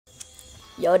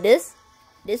Yo, this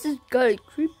is kind of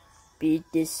creepy.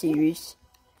 This series.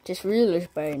 Just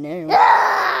realized by now.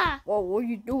 Ah! Whoa, what are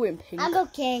you doing, Pink? I'm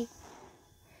okay.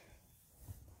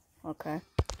 Okay.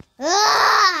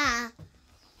 Ah!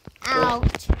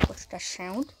 Ouch. What's that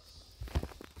sound?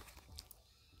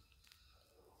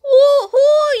 Who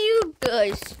are you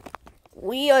guys?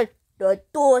 We are the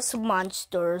Toast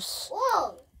Monsters.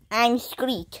 Whoa. I'm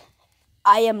Screek.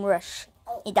 I am Rush.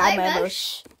 And I'm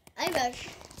Rush. I'm Rush.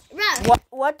 Rush.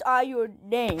 What are your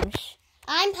names?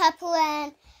 I'm Purple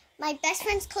and my best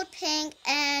friend's called Pink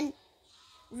and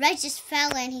Red just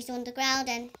fell and he's on the ground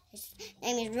and his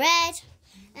name is Red.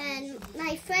 And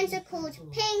my friends are called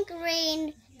Pink,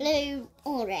 Green, Blue,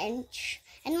 Orange.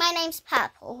 And my name's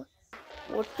Purple.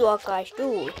 What do our guys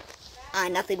do?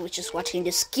 Nothing. We're just watching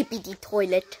the Skippity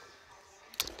toilet.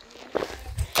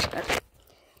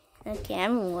 Okay,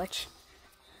 I'm watching.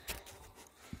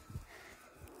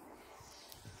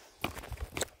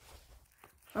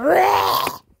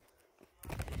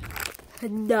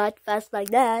 Not fast like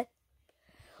that.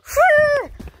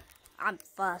 I'm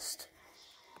fast.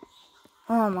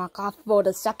 Oh my god, for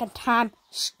the second time.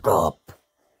 Stop.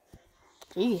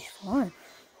 Jeez, fun.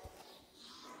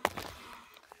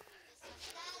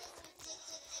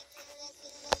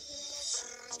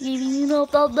 Give you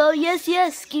no,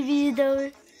 yes, give you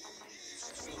the.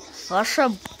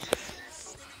 Awesome.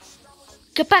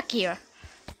 Get back here.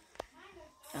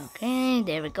 Okay,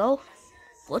 there we go.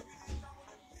 What?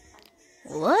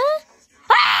 What?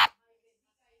 Ah!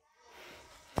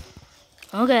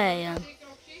 Okay.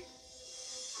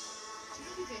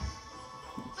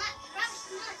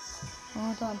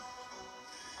 Hold on.